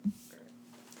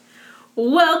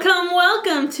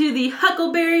Welcome to the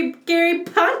Huckleberry Gary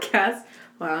podcast.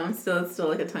 Wow, it's still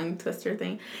like a tongue twister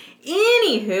thing.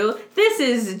 Anywho, this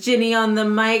is Ginny on the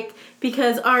mic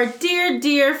because our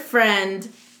dear friend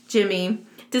Jimmy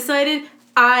decided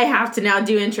I have to now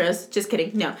do intros. Just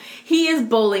kidding. No, he is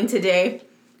bowling today.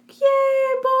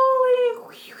 Yay, bowling!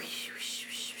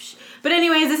 But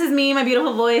anyways, this is me. My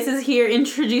beautiful voice is here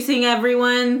introducing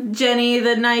everyone. Jenny,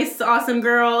 the nice, awesome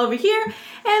girl over here.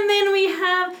 And then we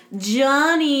have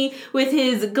Johnny with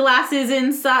his glasses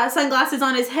inside, sunglasses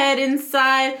on his head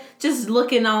inside, just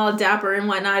looking all dapper and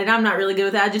whatnot. And I'm not really good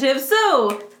with adjectives.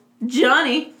 So,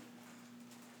 Johnny.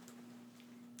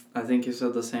 I think you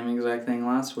said the same exact thing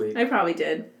last week. I probably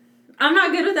did. I'm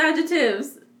not good with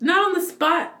adjectives. Not on the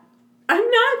spot. I'm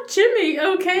not Jimmy,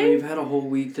 okay? Well, you've had a whole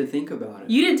week to think about it.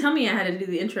 You didn't tell me I had to do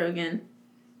the intro again.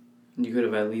 You could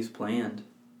have at least planned.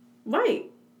 Why?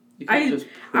 I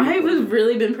was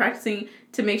really been practicing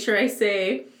to make sure I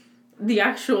say the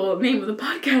actual name of the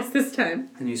podcast this time.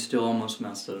 And you still almost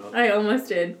messed it up. I almost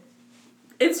did.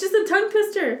 It's just a tongue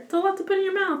twister. It's a lot to put in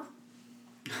your mouth.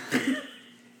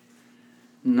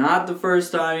 Not the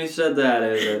first time you said that,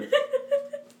 is it?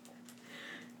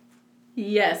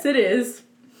 Yes, it is.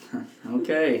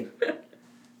 Okay.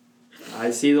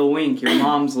 I see the wink. Your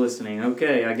mom's listening.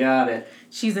 Okay, I got it.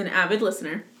 She's an avid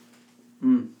listener.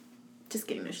 Just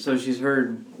kidding. No, so she's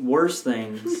heard worse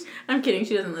things. I'm kidding.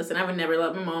 She doesn't listen. I would never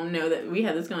let my mom know that we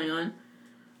had this going on.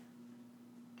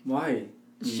 Why?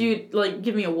 She would,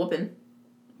 give me a whooping.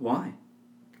 Why?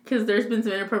 Because there's been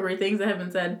some inappropriate things that have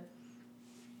been said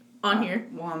on here.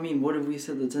 Well, I mean, what have we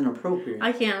said that's inappropriate?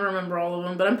 I can't remember all of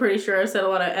them, but I'm pretty sure I've said a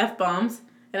lot of F-bombs.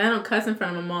 And I don't cuss in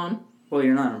front of my mom. Well,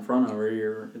 you're not in front of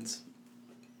her. It's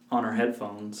on her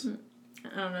headphones.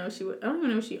 I don't know. I don't even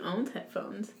know if she owns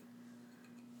headphones.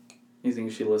 You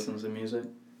think she listens to music?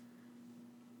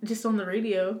 Just on the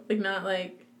radio, not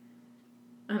an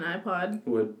iPod.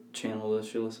 What channel does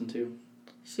she listen to?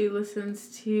 She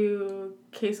listens to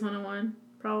Case 101,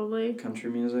 probably. Country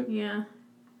music? Yeah.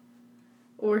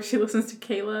 Or she listens to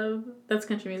K-Love. That's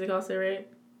country music also, right?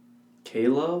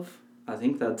 K-Love? I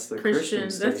think that's the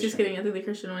Christian station. That's just kidding. I think the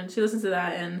Christian one. She listens to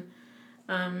that and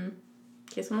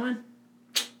Case 101.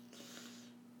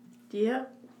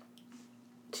 Yep.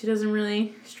 She doesn't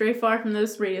really stray far from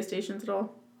those radio stations at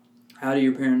all. How do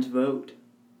your parents vote?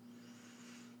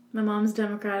 My mom's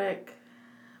Democratic.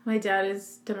 My dad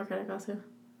is Democratic also.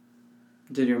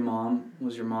 Was your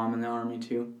mom in the Army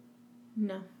too?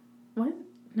 No. What?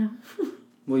 No.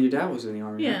 Well, your dad was in the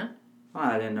Army. Yeah. Right? Oh,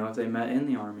 I didn't know if they met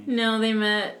in the Army. No, they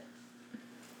met.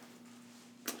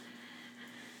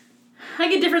 I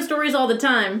get different stories all the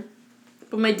time.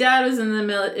 But my dad was in the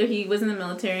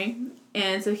military.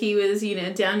 And so he was,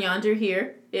 down yonder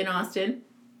here in Austin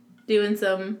doing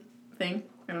some thing.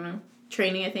 I don't know.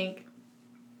 Training, I think.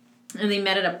 And they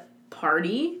met at a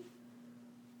party.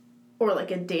 Or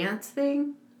a dance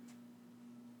thing.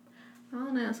 I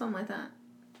don't know, something like that.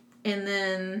 And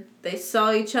then they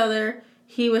saw each other.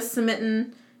 He was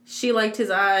smitten. She liked his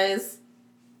eyes.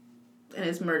 And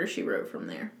his murder, she wrote from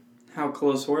there. How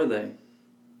close were they?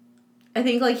 I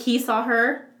think, he saw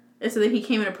her. And so then he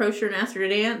came and approached her and asked her to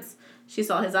dance. She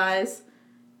saw his eyes.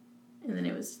 And then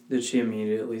it was... Did she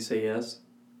immediately say yes?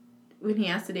 When he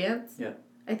asked to dance? Yeah.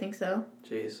 I think so.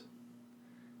 Jeez.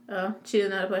 Oh, she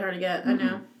didn't know how to play hard to get. Mm-hmm. I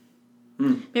know.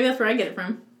 Maybe that's where I get it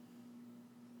from.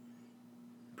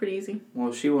 Pretty easy.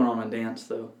 Well, she went on a dance,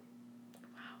 though.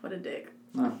 Wow, what a dick.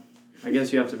 Oh. I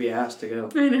guess you have to be asked to go.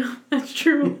 I know. That's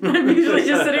true. I'm usually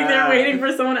just sitting there waiting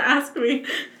for someone to ask me.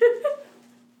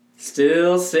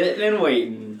 Still sitting and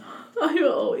waiting. I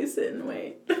will always sit and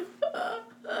wait.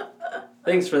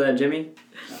 Thanks for that, Jimmy.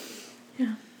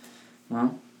 Yeah.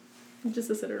 Well? I'm just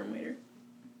a sitter and waiter.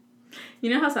 You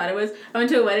know how sad I was? I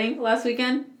went to a wedding last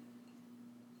weekend.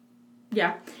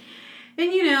 Yeah.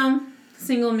 And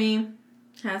single me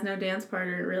has no dance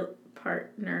partner,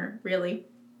 really.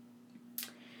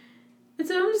 And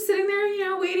so I'm just sitting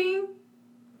there, waiting.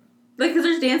 Because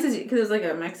there's dances, because it's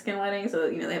a Mexican wedding, so,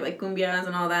 they have, cumbias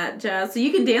and all that jazz. So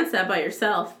you can dance that by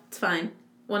yourself. It's fine.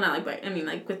 Well, not,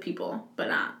 with people, but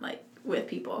not, with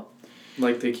people.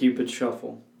 Like the Cupid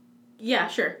Shuffle. Yeah,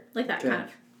 sure. Like that, kind of.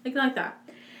 Like that.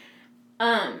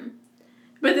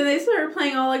 But then they started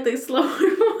playing all, the slower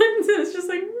ones, and it's just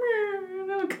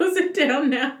no, go sit down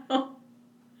now.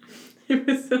 It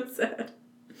was so sad.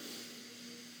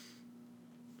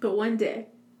 But one day,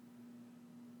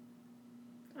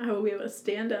 I will be able to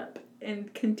stand up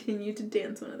and continue to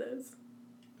dance one of those.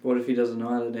 What if he doesn't know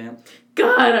how to dance?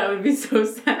 God, I would be so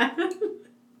sad.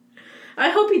 I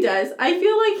hope he does. I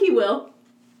feel like he will.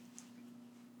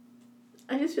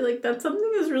 I just feel like that's something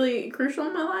that's really crucial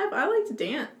in my life. I like to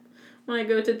dance when I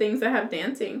go to things that have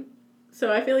dancing.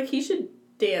 So I feel like he should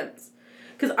dance.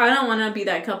 Because I don't want to be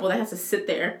that couple that has to sit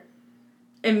there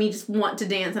and me just want to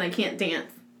dance and I can't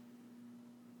dance.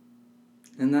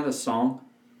 Isn't that a song?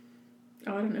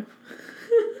 Oh, I don't know.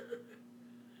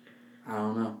 I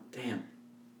don't know. Damn.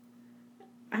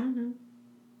 I don't know.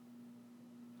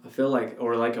 I feel like,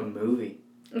 or like a movie.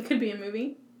 It could be a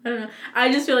movie. I don't know.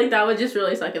 I just feel like that would just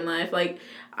really suck in life. Like,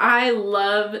 I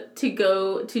love to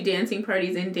go to dancing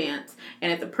parties and dance.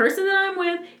 And if the person that I'm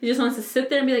with just wants to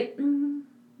sit there and be like,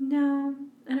 no,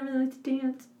 I don't really like to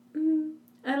dance.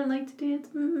 I don't like to dance.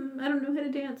 I don't know how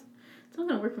to dance. It's not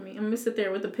going to work for me. I'm going to sit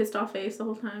there with a pissed off face the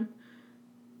whole time.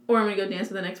 Or I'm going to go dance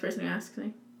with the next person who asks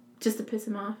me. Just to piss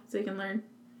him off so he can learn.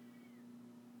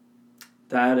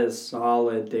 That is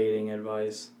solid dating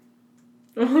advice.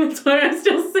 Well, that's why I'm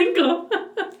still single.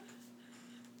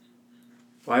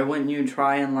 Why wouldn't you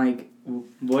try and, like,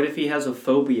 what if he has a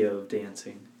phobia of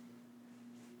dancing?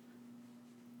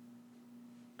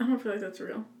 I don't feel like that's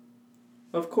real.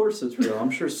 Of course it's real.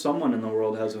 I'm sure someone in the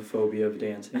world has a phobia of I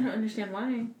dancing. don't understand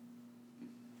why.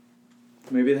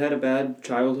 Maybe they had a bad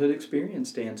childhood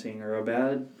experience dancing or a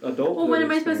bad adulthood. Well, what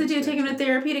am I supposed to do? Take him to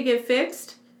therapy to get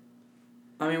fixed?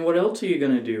 I mean, what else are you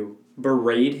going to do?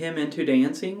 Berate him into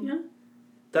dancing? Yeah.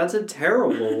 That's a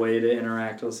terrible way to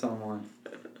interact with someone.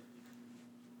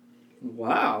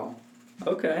 Wow.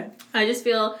 Okay. I just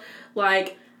feel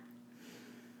like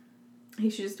he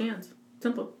should just dance.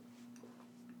 Simple.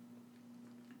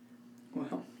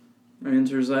 Well,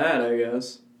 answers that, I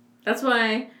guess. That's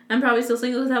why I'm probably still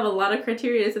single because I have a lot of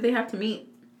criteria that they have to meet.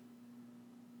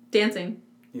 Dancing.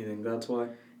 You think that's why?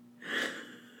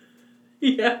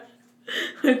 Yeah.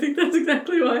 I think that's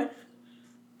exactly why.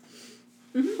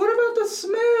 Mm-hmm. What about the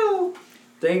smell?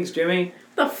 Thanks, Jimmy.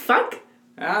 The fuck?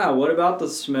 What about the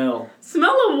smell?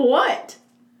 Smell of what?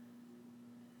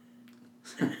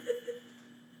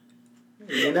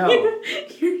 You know.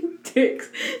 You're dicks.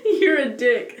 You're a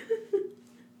dick.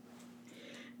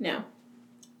 No.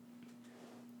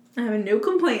 I have no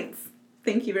complaints.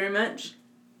 Thank you very much.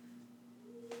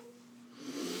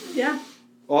 Yeah.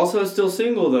 Also still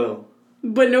single, though.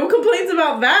 But no complaints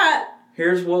about that.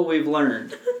 Here's what we've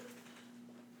learned.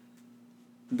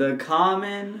 The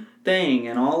common thing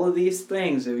in all of these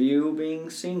things of you being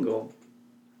single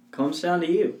comes down to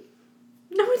you.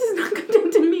 No, it does not come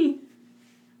down to me.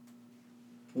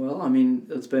 Well, I mean,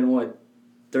 it's been,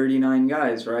 39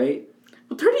 guys, right?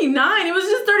 Well, 39? It was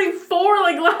just 34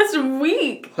 like last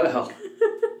week. Well,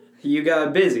 you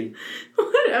got busy.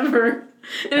 Whatever.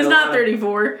 And it's not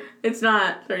 34. It's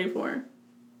not 34.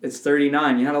 It's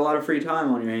 39. You had a lot of free time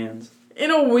on your hands.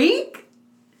 In a week?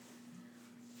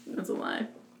 That's a lie.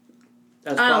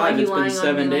 That's I don't 5. like you It's been lying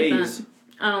 7 on me days. like that.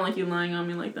 I don't like you lying on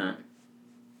me like that.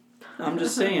 I'm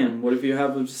just saying, what if you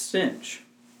have a stench?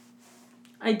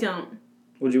 I don't.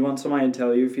 Would you want somebody to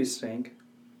tell you if you stink?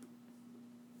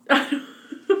 I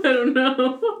don't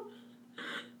know.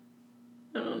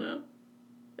 I don't know.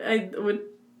 I would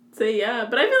say yeah,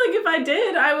 but I feel like if I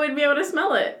did, I would be able to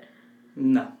smell it.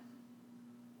 No.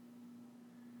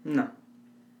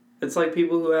 It's like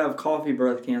people who have coffee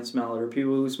breath can't smell it, or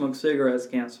people who smoke cigarettes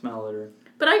can't smell it, or...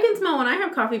 But I can smell when I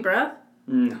have coffee breath.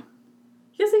 No.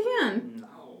 Yes, I can.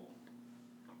 No.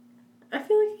 I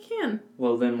feel like I can.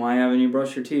 Well, then why haven't you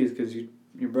brushed your teeth? Because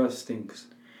your breath stinks.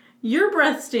 Your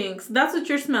breath stinks. That's what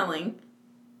you're smelling.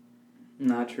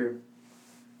 Not true.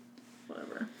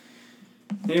 Whatever.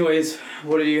 Anyways,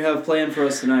 what do you have planned for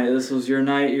us tonight? This was your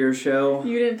night, your show.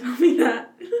 You didn't tell me that.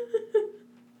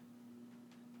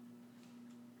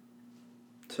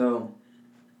 So,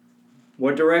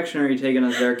 what direction are you taking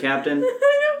us there, Captain? Why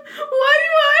do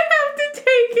I have to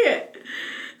take it?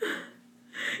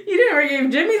 You never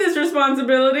gave Jimmy this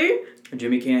responsibility.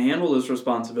 Jimmy can't handle this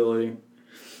responsibility.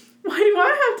 Why do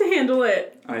I have to handle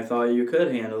it? I thought you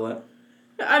could handle it.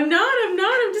 I'm not.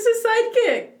 I'm just a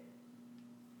sidekick.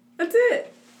 That's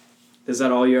it. Is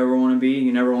that all you ever want to be?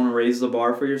 You never want to raise the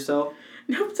bar for yourself?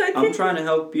 No, sidekick. I'm trying to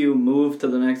help you move to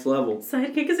the next level.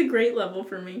 Sidekick is a great level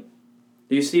for me.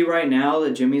 Do you see right now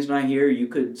that Jimmy's not here? You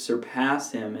could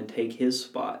surpass him and take his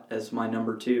spot as my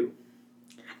number 2.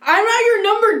 I'm not your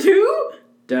number 2?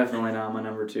 Definitely not my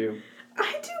number 2.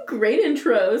 I do great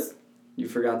intros. You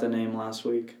forgot the name last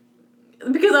week.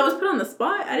 Because I was put on the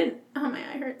spot. Oh, my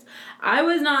eye hurts. I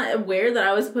was not aware that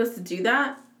I was supposed to do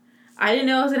that. I didn't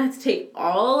know I was going to have to take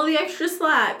all of the extra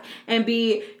slack and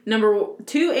be number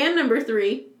 2 and number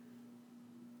 3.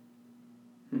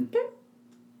 Okay.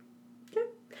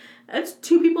 That's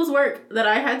 2 people's work that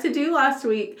I had to do last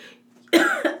week.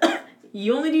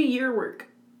 You only do your work.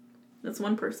 That's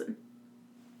 1 person.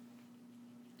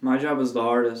 My job is the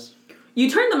hardest. You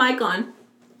turn the mic on.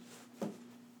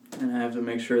 And I have to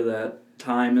make sure that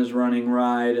time is running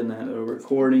right and that the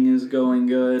recording is going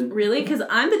good. Really? Because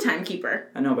I'm the timekeeper.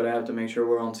 I know, but I have to make sure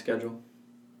we're on schedule.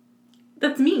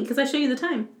 That's me, because I show you the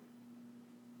time.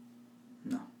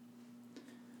 No.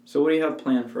 So what do you have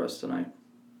planned for us tonight?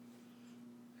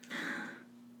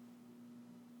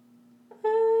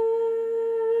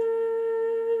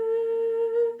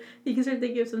 You can start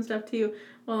thinking of some stuff too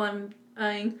while I'm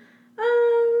eyeing.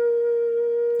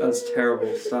 That's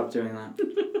terrible. Stop doing that.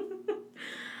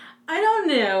 I don't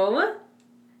know.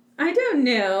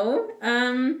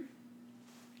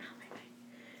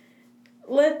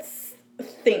 Let's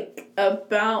think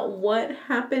about what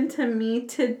happened to me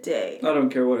today. I don't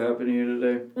care what happened to you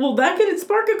today. Well, that could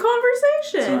spark a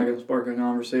conversation. It's not going to spark a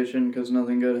conversation because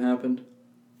nothing good happened.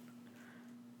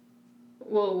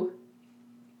 Whoa.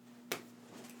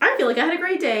 I feel like I had a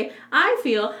great day. I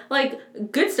feel like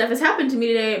good stuff has happened to me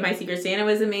today. My Secret Santa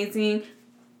was amazing.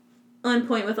 On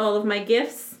point with all of my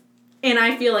gifts. And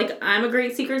I feel like I'm a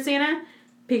great Secret Santa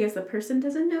because the person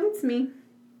doesn't know it's me.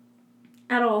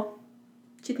 At all.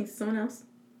 She thinks it's someone else.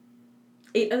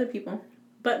 8 other people.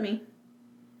 But me.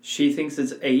 She thinks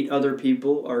it's 8 other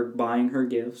people are buying her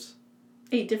gifts.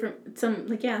 8 different...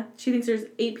 She thinks there's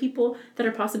 8 people that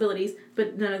are possibilities,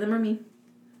 but none of them are me.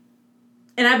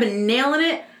 And I've been nailing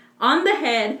it on the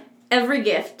head every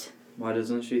gift. Why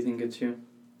doesn't she think it's you?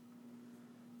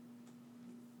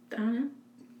 I don't know.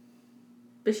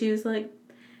 But she was like,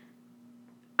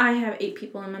 I have 8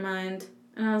 people in my mind.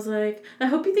 And I was like, I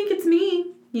hope you think it's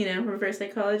me. You know, reverse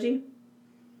psychology.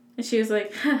 And she was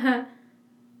like, haha.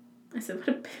 I said, what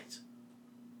a bitch.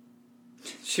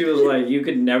 She was like, you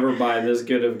could never buy this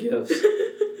good of gifts.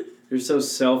 You're so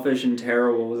selfish and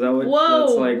terrible. Is that what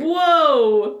that's like?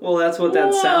 Whoa! Well, that's what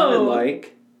that sounded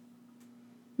like.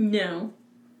 No.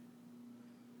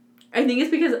 I think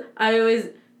it's because I always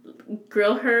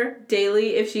grill her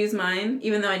daily if she's mine,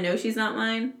 even though I know she's not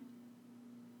mine.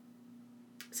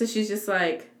 So she's just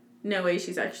like, no way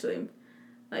she's actually,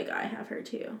 like, I have her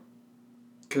too.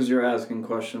 Because you're asking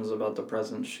questions about the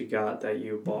presents she got that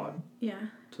you bought. Yeah.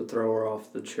 To throw her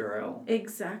off the trail.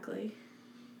 Exactly.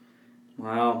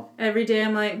 Wow. Every day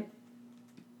I'm like,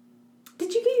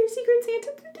 did you get your Secret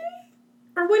Santa today?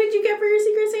 Or what did you get for your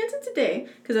Secret Santa today?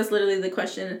 Because that's literally the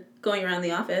question going around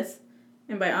the office.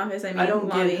 And by office, I mean I don't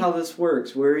lobby. get how this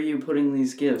works. Where are you putting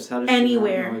these gifts? How does she not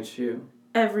know it's you?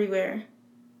 Everywhere.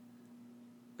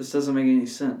 This doesn't make any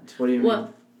sense. What do you mean?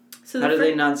 So how do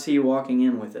they not see you walking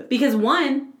in with it? Because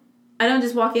one, I don't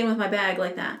just walk in with my bag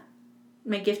like that.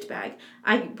 My gift bag.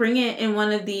 I bring it in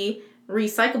one of the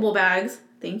recyclable bags.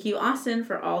 Thank you, Austin,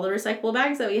 for all the recyclable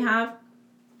bags that we have.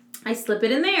 I slip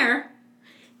it in there.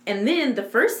 And then the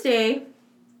first day...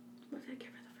 What did I get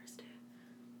for the first day?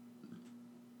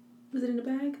 Was it in a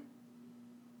bag?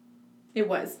 It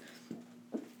was.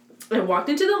 I walked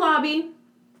into the lobby.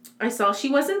 I saw she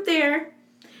wasn't there.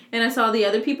 And I saw the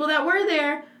other people that were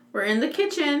there were in the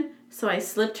kitchen. So I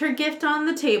slipped her gift on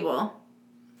the table.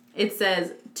 It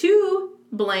says, to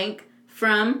blank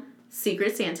from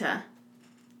Secret Santa.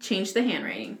 Change the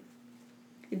handwriting.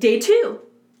 Day 2.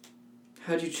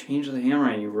 How'd you change the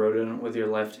handwriting? You wrote it with your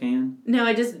left hand? No,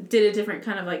 I just did a different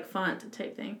kind of like font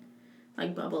type thing.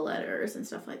 Like bubble letters and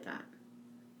stuff like that.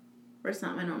 Where it's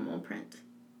not my normal print.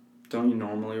 Don't you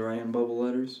normally write in bubble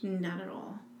letters? Not at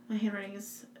all. My handwriting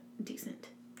is decent.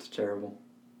 It's terrible.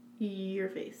 Your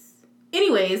face.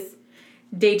 Anyways,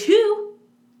 day 2.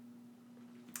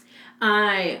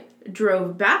 I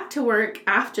drove back to work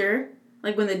after,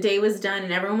 like when the day was done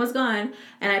and everyone was gone,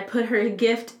 and I put her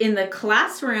gift in the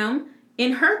classroom,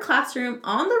 in her classroom,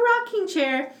 on the rocking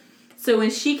chair. So when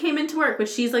she came into work,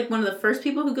 which she's like one of the first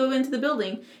people who go into the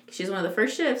building, because she's one of the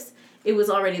first shifts, it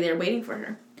was already there waiting for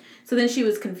her. So then she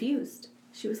was confused.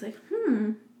 She was like,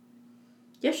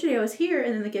 yesterday I was here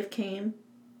and then the gift came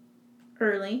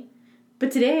early,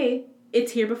 but today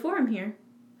it's here before I'm here.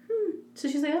 So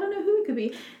she's like, I don't know who it could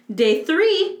be. Day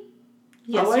 3.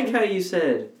 I like how you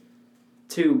said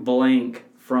to blank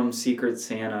from Secret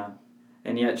Santa,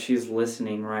 and yet she's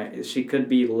listening right. She could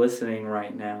be listening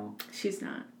right now. She's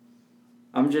not.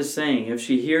 I'm just saying, if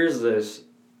she hears this,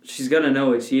 she's gonna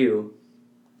know it's you.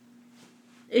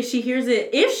 If she hears it,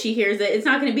 it's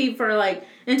not going to be for like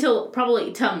until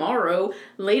probably tomorrow,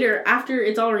 later, after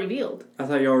it's all revealed. I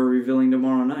thought y'all were revealing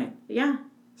tomorrow night. Yeah.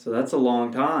 So that's a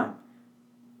long time.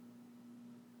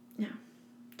 Yeah.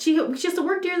 She has to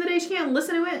work during the day. She can't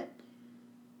listen to it.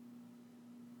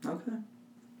 Okay.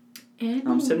 Anyways.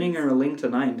 I'm sending her a link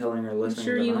tonight and telling her listening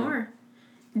tonight. I'm sure you are.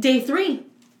 Day 3.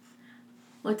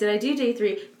 What did I do day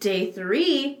 3? Day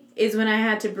 3 is when I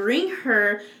had to bring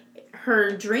her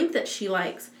her drink that she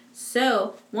likes.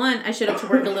 So, one, I showed up to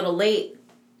work a little late.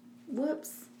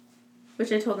 Whoops.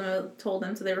 Which I told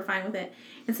them so they were fine with it.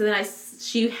 And so then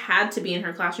she had to be in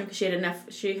her classroom because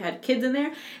she had kids in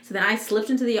there. So then I slipped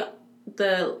into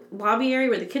the lobby area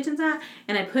where the kitchen's at,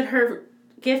 and I put her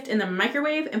gift in the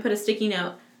microwave and put a sticky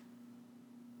note.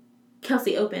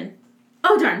 Kelsey, open.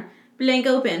 Oh, darn. Blank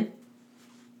open.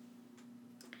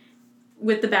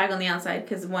 With the bag on the outside,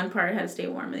 because one part had to stay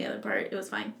warm and the other part, it was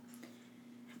fine.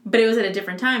 But it was at a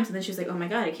different time, so then she was like, oh my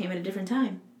god, it came at a different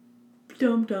time.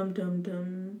 Dum, dum, dum,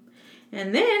 dum.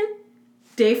 And then,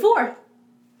 day 4.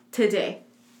 Today.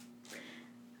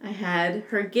 I had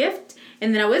her gift,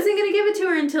 and then I wasn't going to give it to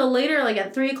her until later, like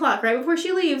at 3 o'clock, right before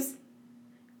she leaves.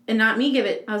 And not me give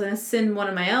it. I was going to send one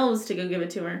of my elves to go give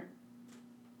it to her.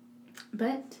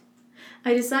 But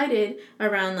I decided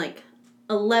around like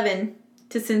 11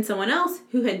 to send someone else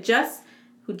who just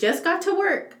got to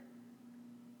work,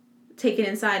 take it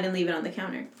inside and leave it on the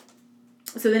counter.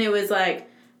 So then it was like,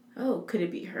 oh, could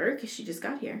it be her? Because she just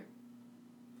got here.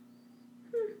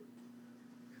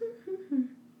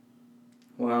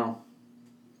 Wow.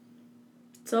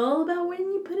 It's all about when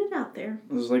you put it out there.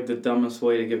 It was like the dumbest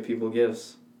way to give people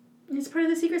gifts. It's part of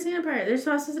the Secret Santa part. They're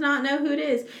supposed to not know who it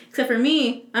is. Except for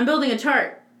me, I'm building a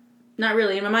chart. Not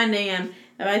really. In my mind, I am.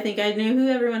 I think I know who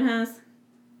everyone has.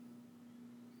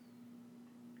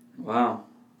 Wow.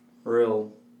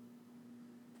 Real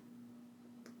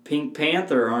Pink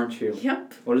Panther, aren't you?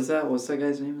 Yep. What is that? What's that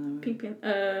guy's name in the movie? Pink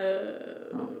Panther.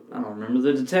 I don't remember.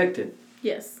 The detective.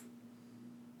 Yes.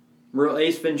 Real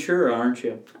Ace Ventura, aren't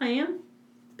you? I am.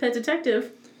 Pet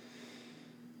detective.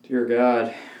 Dear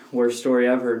God. Worst story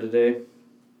I've heard today.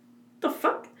 The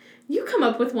fuck? You come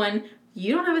up with one.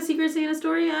 You don't have a Secret Santa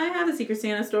story. I have a Secret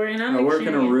Santa story, and I work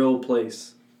in a real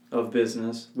place of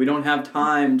business. We don't have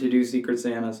time to do Secret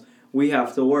Santas. We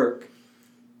have to work.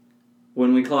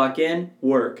 When we clock in,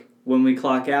 work. When we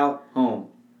clock out, home.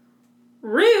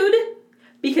 Rude!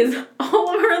 Because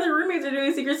all of our other roommates are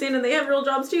doing Secret Santa, and they have real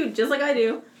jobs too, just like I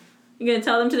do. You gonna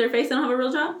tell them to their face they don't have a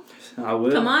real job? I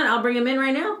will. Come on, I'll bring them in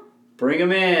right now. Bring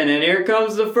them in, and here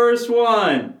comes the first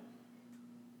one.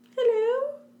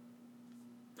 Hello.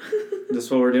 This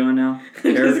is what we're doing now?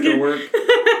 Character work?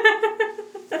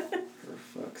 For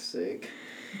fuck's sake.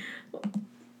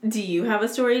 Do you have a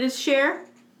story to share?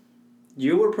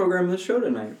 You were programming the show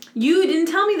tonight. You didn't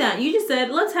tell me that. You just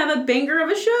said, let's have a banger of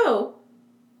a show.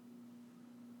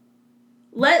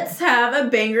 Let's have a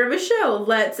banger of a show.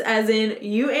 Let's as in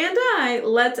you and I.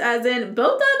 Let's as in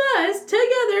both of us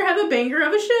together have a banger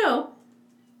of a show.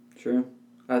 Sure.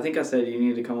 I think I said you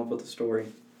need to come up with a story.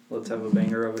 Let's have a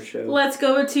banger of a show. Let's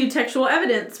go to textual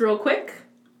evidence real quick.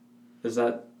 Is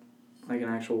that like an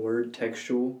actual word?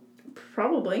 Textual?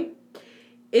 Probably.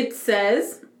 It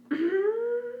says,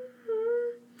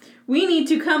 we need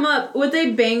to come up with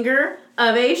a banger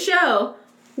of a show.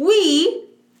 We,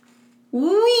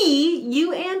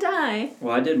 you and I.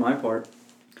 Well, I did my part.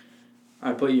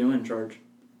 I put you in charge.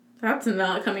 That's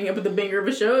not coming up with a banger of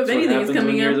a show. If That's anything, what it's happens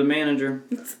coming when up. you're the manager.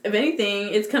 If anything,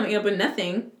 it's coming up with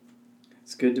nothing.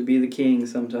 It's good to be the king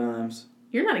sometimes.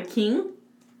 You're not a king.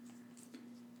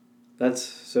 That's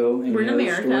so. Any We're in other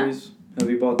America. stories? Have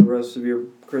you bought the rest of your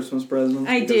Christmas presents?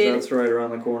 I Because did. That's right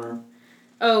around the corner.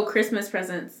 Oh, Christmas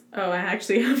presents. Oh, I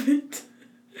actually haven't.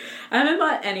 I haven't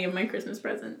bought any of my Christmas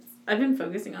presents. I've been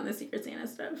focusing on the Secret Santa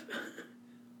stuff.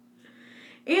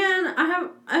 And I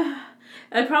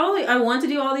want to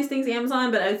do all these things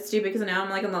Amazon, but it's stupid because now I'm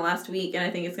like on the last week and I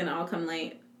think it's going to all come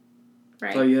late.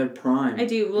 Right? I thought you had Prime. I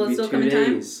do. Will it It'd be still 2 come in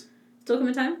time? days. Still come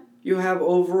in time? You have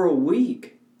over a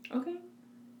week. Okay.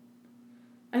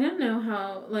 I don't know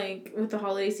how, like, with the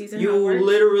holiday season, You how it works.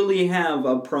 literally have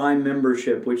a Prime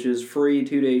membership, which is free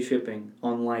 2-day shipping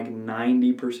on like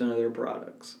 90% of their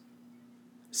products.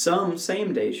 Some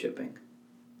same-day shipping.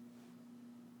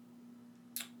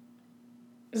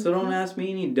 So don't ask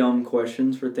me any dumb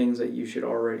questions for things that you should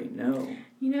already know.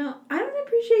 You know, I don't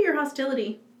appreciate your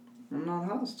hostility. I'm not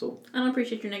hostile. I don't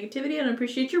appreciate your negativity. I don't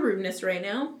appreciate your rudeness right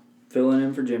now. Filling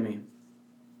in for Jimmy.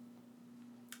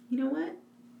 You know what?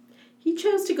 He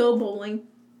chose to go bowling.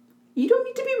 You don't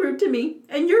need to be rude to me.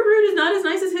 And your rude is not as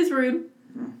nice as his rude.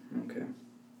 Oh, okay.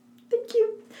 Thank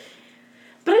you.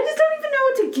 But I just don't even know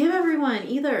what to give everyone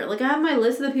either. Like, I have my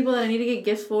list of the people that I need to get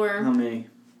gifts for. How many?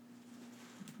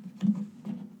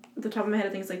 At the top of my head, I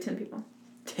think it's like 10 people.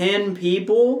 10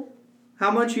 people? How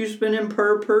much you spending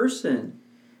per person?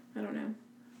 I don't know.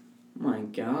 My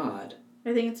God.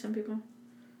 I think it's 10 people.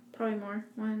 Probably more.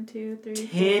 1, 2, 3,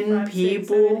 10 4, 5, 6,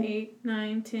 people? 7, 8,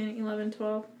 9, 10, 11,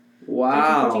 12.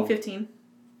 Wow. 13, 14, 15.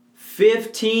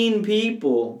 15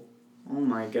 people. Oh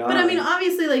my god. But I mean,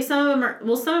 obviously, like, some of them are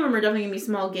definitely gonna be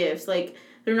small gifts. Like,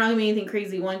 they're not gonna be anything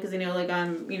crazy, one, because they know, like,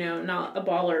 I'm, not a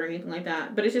baller or anything like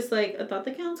that. But it's just, like, a thought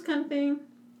that counts kind of thing.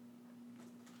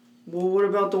 Well, what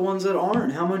about the ones that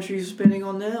aren't? How much are you spending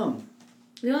on them?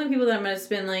 The only people that I'm gonna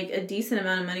spend, like, a decent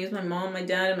amount of money is my mom, my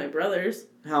dad, and my brothers.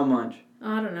 How much?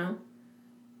 Oh, I don't know.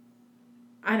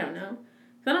 I don't know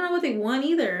what they want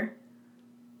either.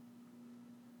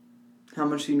 How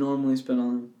much do you normally spend on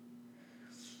them?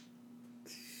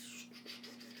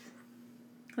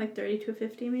 Like 30 to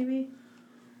 50, maybe.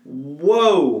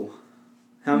 Whoa!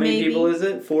 How many Maybe. people is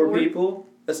it? Four people?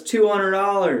 That's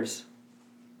 $200.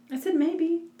 I said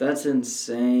maybe. That's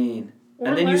insane. Or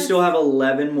and then less. you still have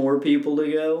 11 more people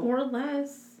to go? Or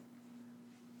less.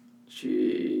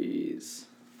 Jeez.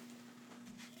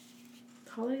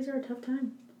 Holidays are a tough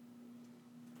time.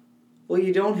 Well,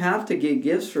 you don't have to get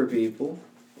gifts for people.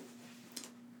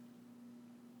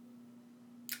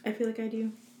 I feel like I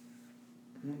do.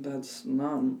 That's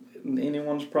not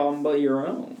anyone's problem but your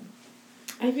own.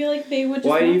 I feel like they would just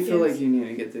Why do want you feel gifts. like you need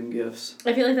to get them gifts?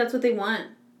 I feel like that's what they want.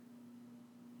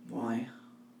 Why?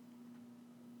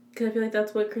 Because I feel like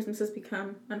that's what Christmas has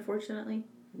become, unfortunately.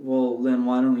 Well, then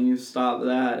why don't you stop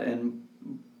that and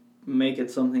make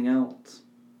it something else?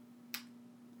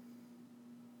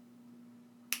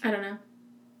 I don't know.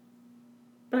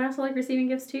 But I also like receiving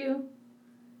gifts too.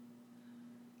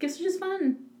 Gifts are just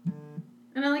fun.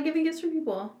 And I like giving gifts for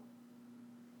people.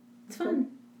 It's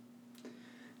fun.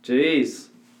 Jeez.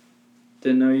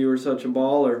 Didn't know you were such a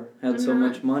baller. Had I'm so not.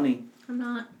 much money. I'm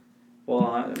not. Well,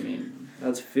 I mean,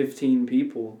 that's 15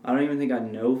 people. I don't even think I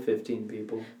know 15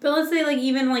 people. But let's say, like,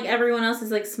 even, like, everyone else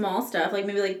is, like, small stuff. Like,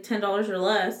 maybe, like, $10 or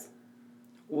less.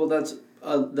 Well, that's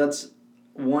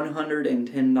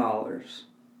 $110.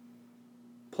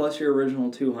 Plus your original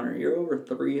 $200. You're over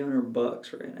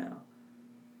 $300 right now.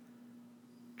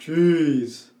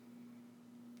 Jeez.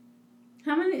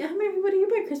 How many people do you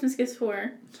buy Christmas gifts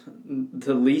for?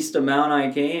 The least amount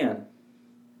I can.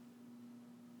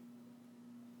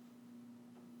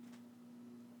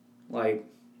 Like,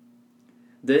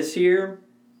 this year,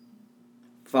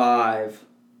 5.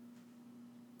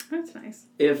 That's nice.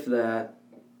 If that.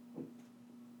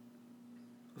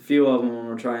 A few of them I'm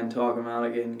going to try and talk them out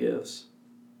of getting gifts.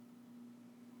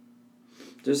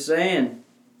 Just saying.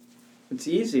 It's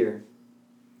easier.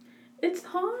 It's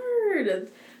hard.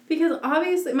 Because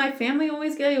obviously my family I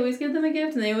always give them a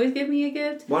gift and they always give me a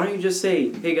gift. Why don't you just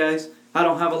say, hey guys, I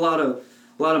don't have a lot of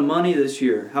money this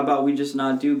year. How about we just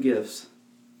not do gifts?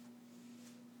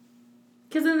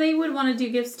 Because then they would want to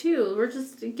do gifts too. We're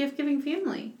just a gift-giving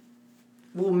family.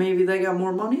 Well, maybe they got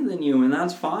more money than you, and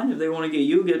that's fine if they want to get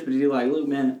you a gift. But you're like, look,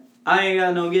 man, I ain't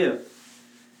got no gift.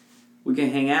 We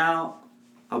can hang out.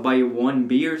 I'll buy you one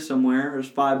beer somewhere. There's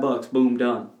 $5. Boom,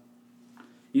 done.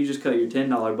 You just cut your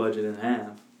 $10 budget in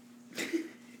half.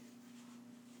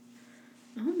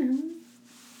 I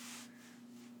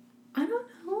don't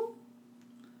know.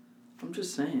 I'm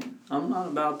just saying. I'm not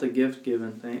about the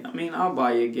gift-giving thing. I mean, I'll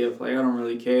buy you a gift. Like, I don't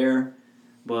really care.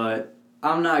 But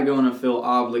I'm not going to feel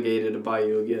obligated to buy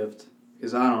you a gift.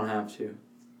 Because I don't have to.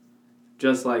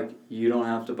 Just like you don't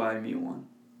have to buy me one.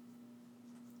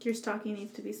 Your stocking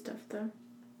needs to be stuffed, though.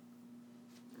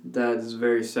 That is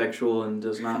very sexual and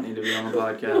does not need to be on the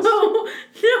podcast. No.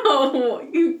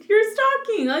 Your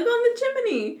stocking, like on the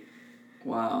chimney.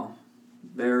 Wow.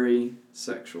 Very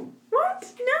sexual.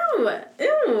 What? No.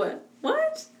 Ew.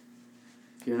 What?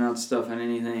 You're not stuffing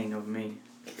anything of me.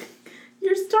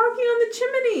 Your stocking on the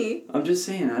chimney. I'm just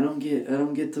saying, I don't get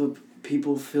the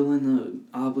people feeling the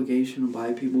obligation to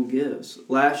buy people gifts.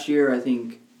 Last year, I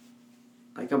think,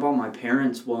 like, I bought my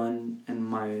parents one and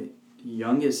my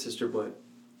youngest sister, but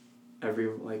the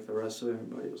rest of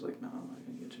everybody was like, no, I'm not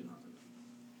going to get you nothing.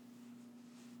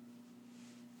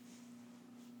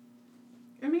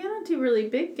 I mean, I don't do really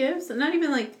big gifts. Not even,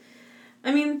 like,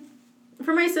 I mean,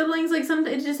 for my siblings, like,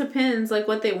 it just depends, like,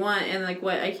 what they want and, like,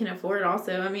 what I can afford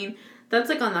also. I mean, that's,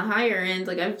 like, on the higher end.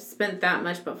 Like, I've spent that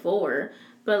much before.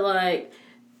 But, like,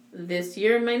 this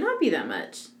year it might not be that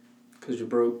much. Because you're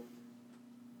broke?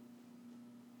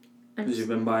 Because you've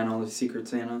been buying all the Secret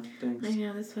Santa things? I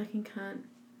know, this fucking cunt.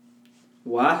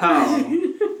 Wow.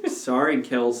 Sorry,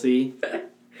 Kelsey.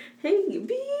 Hey,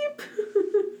 beep.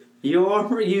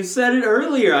 You said it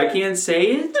earlier. I can't say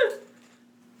it?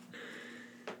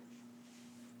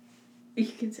 You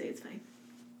can say it's fine.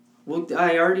 Well,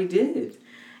 I already did.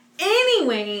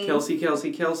 Anyway. Kelsey.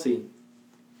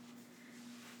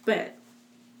 But,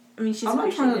 I mean, she's I'm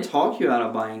not trying to talk you out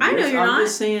of buying gifts. I know you're not. I'm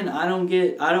just saying I don't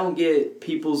get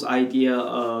people's idea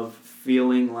of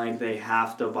feeling like they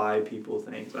have to buy people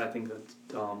things. I think that's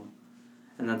dumb.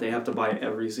 and that they have to buy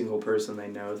every single person they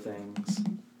know things.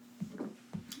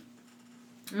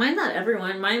 Mine's not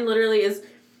everyone. Mine literally is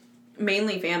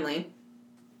mainly family.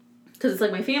 Because it's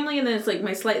like my family, and then it's like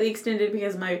my slightly extended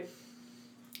because my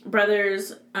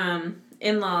brother's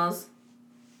in-laws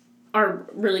are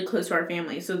really close to our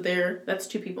family. So that's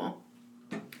 2 people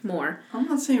more. I'm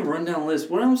not saying run down a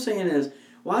list. What I'm saying is,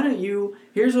 why don't you...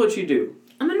 Here's what you do.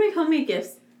 I'm going to make homemade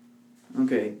gifts.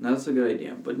 Okay, that's a good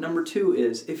idea. But number 2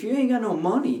 is, if you ain't got no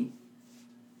money,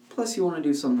 plus you want to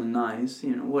do something nice,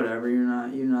 whatever, you're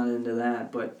not into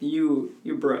that, but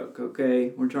you're broke,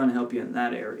 okay? We're trying to help you in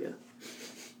that area.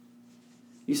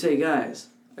 You say, guys,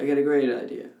 I got a great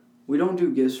idea. We don't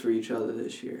do gifts for each other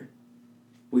this year.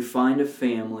 We find a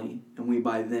family and we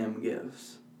buy them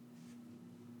gifts.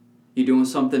 You doing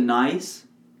something nice?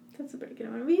 That's a pretty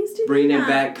good one. We used to bringing it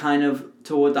back kind of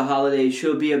to what the holiday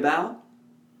should be about.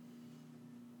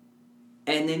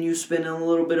 And then you spend a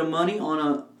little bit of money on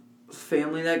a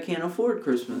family that can't afford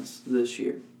Christmas this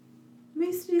year. We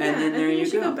used to do that. And then there you we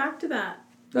should go back to that.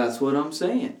 That's what I'm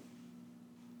saying.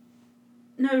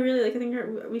 No, really, I think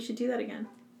we should do that again.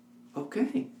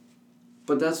 Okay.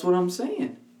 But that's what I'm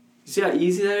saying. You see how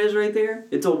easy that is right there?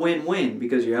 It's a win-win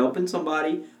because you're helping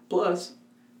somebody, plus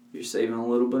you're saving a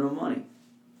little bit of money.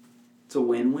 It's a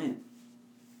win-win.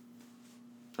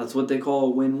 That's what they call a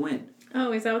win-win.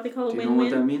 Oh, is that what they call a win-win? Do you know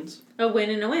what that means? A win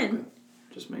and a win. Okay.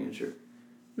 Just making sure.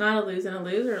 Not a lose and a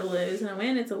lose or a lose and a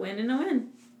win. It's a win and a win.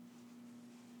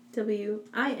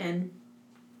 W-I-N.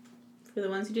 For the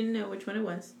ones who didn't know which one it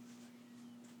was.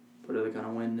 What other kind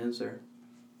of win is there?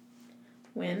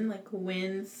 Win, like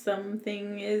when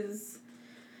something is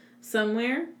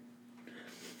somewhere.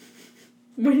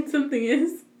 When something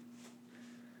is.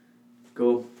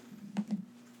 Cool.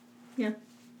 Yeah.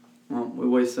 Well, we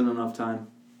wasted enough time.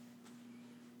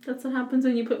 That's what happens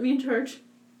when you put me in charge.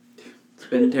 It's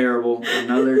been terrible.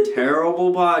 Another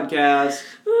terrible podcast.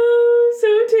 Oh,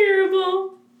 so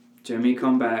terrible. Jimmy,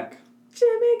 come back.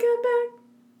 Jimmy, come back.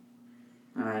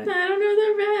 Alright. I don't know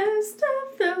the rest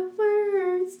of the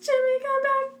words. Jimmy, come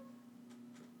back.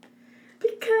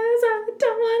 Because I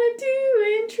don't want to do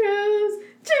intros.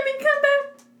 Jimmy, come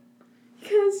back.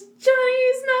 Because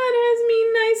Johnny's not as mean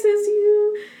nice as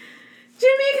you.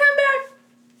 Jimmy, come back.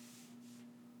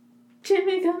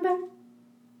 Jimmy, come back.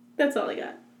 That's all I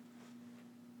got.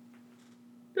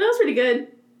 That was pretty good.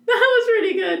 That was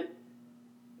pretty good.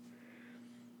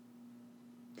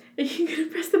 Are you going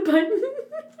to press the button?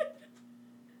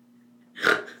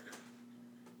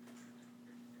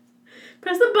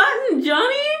 Press the button,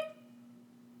 Johnny!